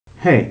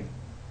Hey,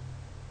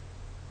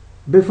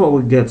 before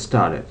we get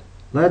started,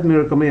 let me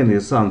recommend you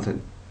something.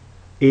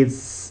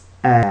 It's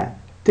a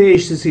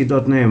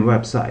thcc.name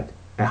website,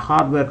 a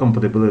hardware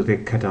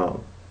compatibility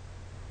catalog.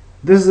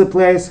 This is a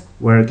place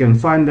where you can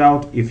find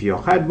out if your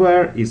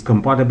hardware is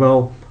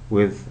compatible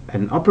with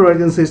an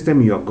operating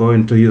system you are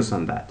going to use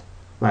on that.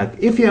 Like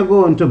if you are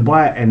going to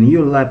buy a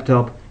new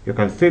laptop, you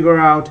can figure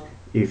out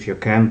if you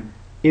can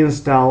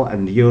install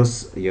and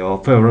use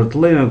your favorite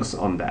Linux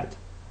on that.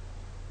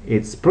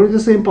 It's pretty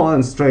simple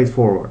and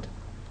straightforward.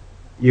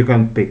 You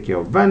can pick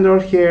your vendor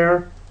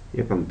here,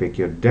 you can pick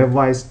your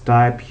device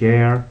type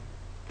here,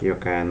 you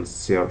can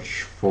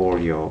search for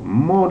your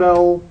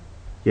model.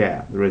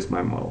 Yeah, there is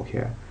my model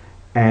here.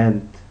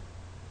 And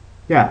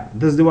yeah,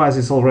 this device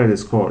is already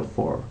scored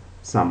for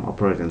some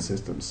operating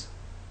systems.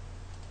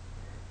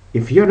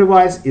 If your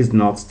device is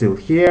not still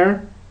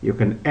here, you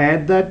can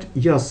add that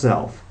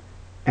yourself.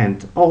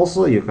 And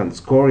also you can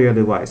score your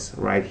device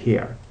right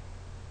here.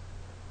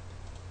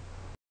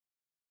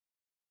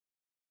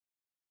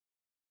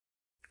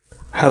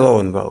 Hello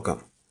and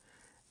welcome.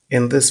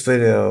 In this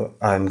video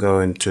I'm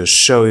going to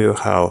show you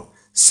how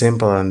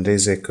simple and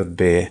easy could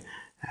be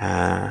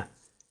a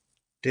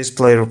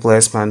display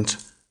replacement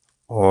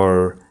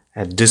or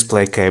a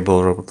display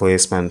cable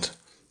replacement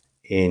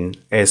in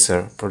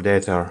Acer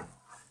Predator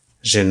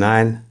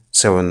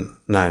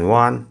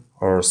G9-791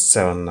 or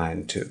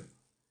 792.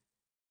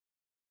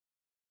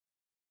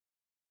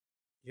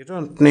 You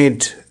don't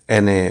need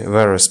any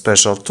very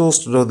special tools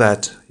to do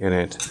that. You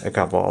need a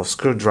couple of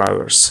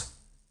screwdrivers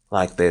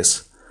like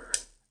this,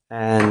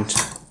 and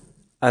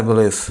I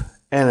believe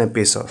any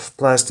piece of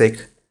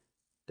plastic,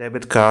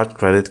 debit card,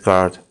 credit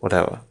card,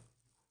 whatever.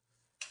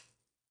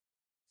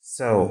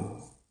 So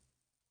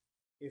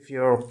if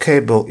your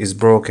cable is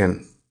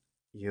broken,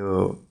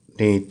 you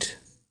need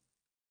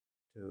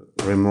to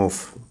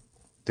remove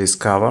this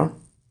cover,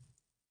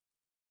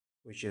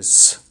 which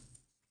is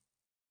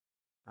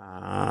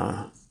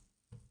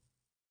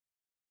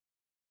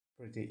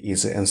pretty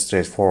easy and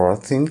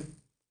straightforward thing.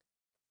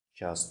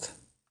 Just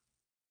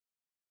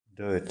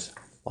do it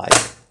like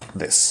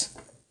this.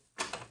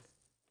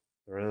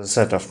 There is a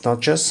set of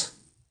notches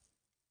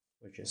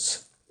which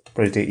is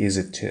pretty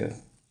easy to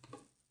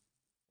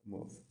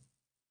move.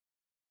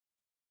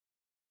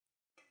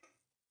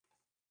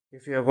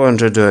 If you are going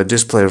to do a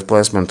display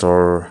replacement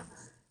or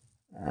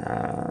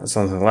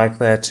something like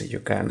that, you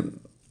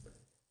can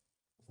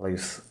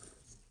leave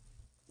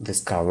this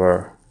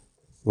cover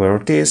where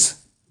it is.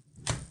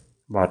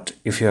 But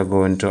if you are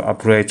going to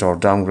upgrade or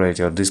downgrade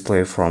your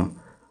display from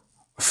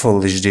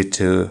Full HD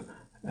to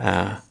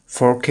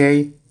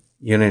 4K,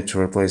 you need to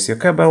replace your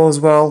cable as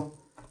well,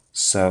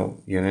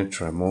 so you need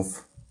to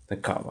remove the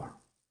cover.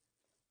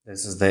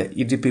 This is the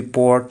EDP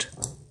port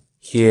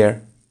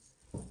here,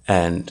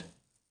 and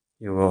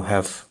you will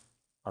have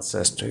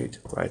access to it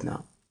right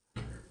now.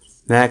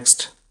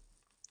 Next,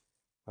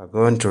 we're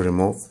going to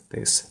remove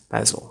this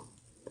bezel.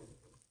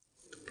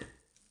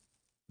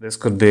 This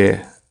could be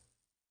a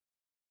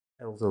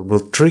little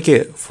bit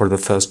tricky for the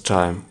first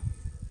time,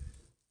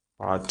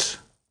 but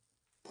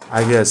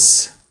I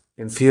guess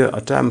in few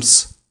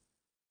attempts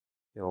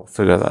you'll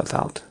figure that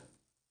out.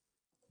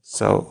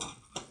 So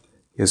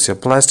use your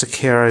plastic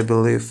here, I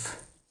believe,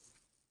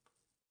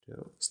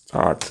 to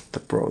start the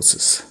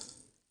process.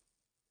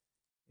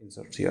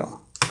 Insert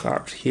your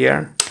card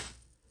here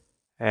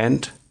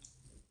and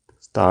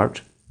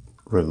start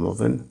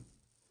removing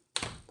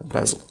the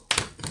bezel.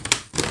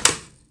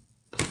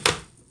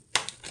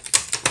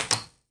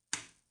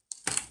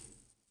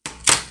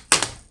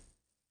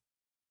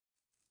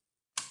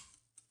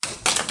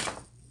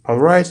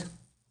 Alright,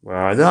 we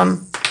are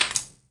done.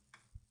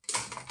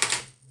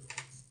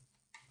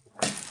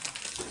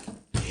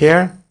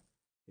 Here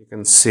you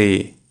can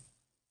see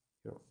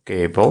your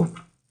cable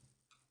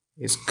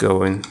is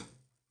going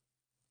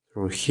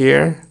through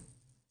here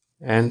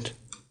and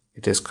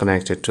it is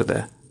connected to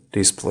the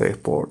display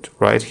port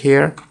right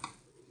here.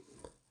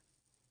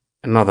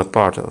 Another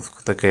part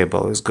of the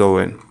cable is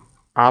going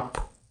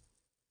up.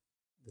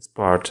 This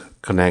part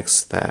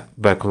connects the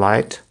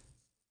backlight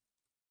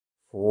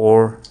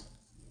for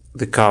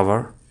the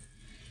cover,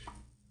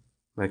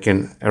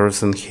 making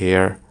everything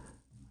here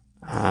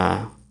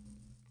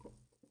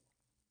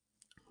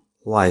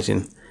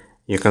lighting.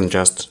 You can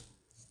just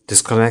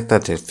disconnect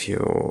that if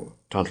you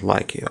don't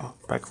like your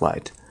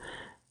backlight.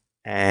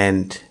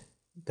 And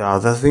the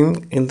other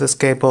thing in this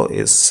cable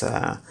is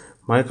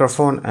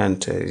microphone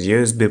and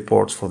USB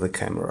ports for the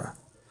camera.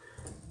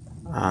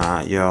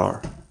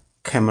 Your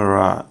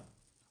camera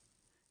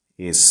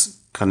is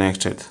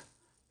connected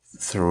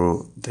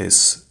through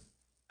this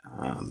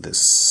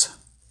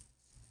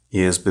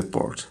USB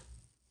port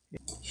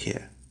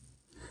here.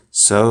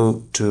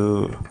 So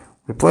to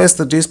replace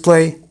the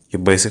display, you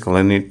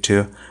basically need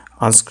to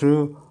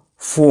unscrew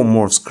 4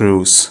 more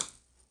screws.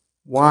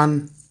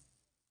 One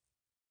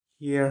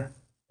here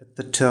at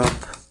the top,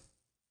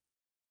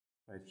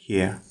 right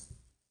here,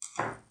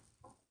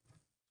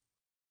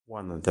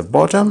 one at the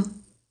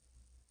bottom,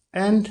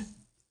 and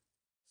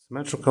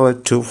symmetrically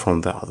 2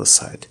 from the other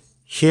side.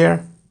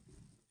 here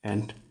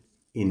and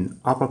in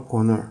upper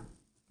corner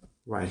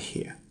right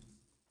here.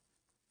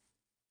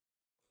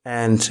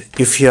 And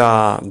if you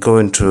are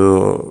going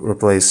to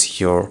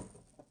replace your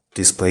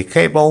display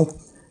cable,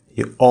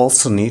 you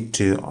also need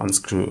to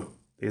unscrew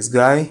this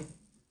guy,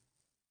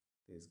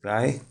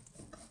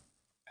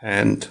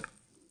 and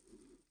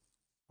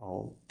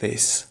all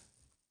this.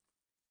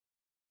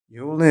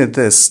 You will need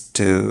this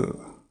to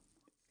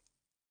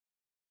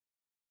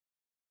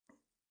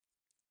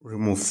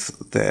remove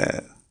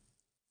the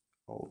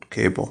old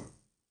cable.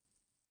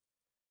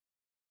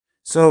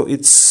 So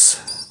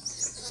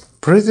it's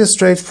pretty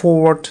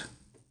straightforward.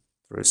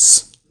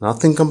 There's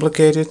nothing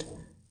complicated.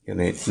 You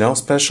need no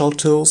special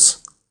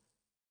tools,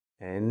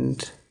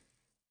 and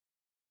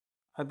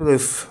I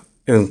believe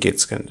even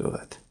kids can do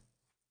that.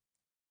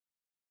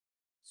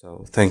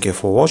 So thank you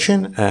for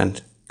watching,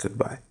 and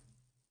goodbye.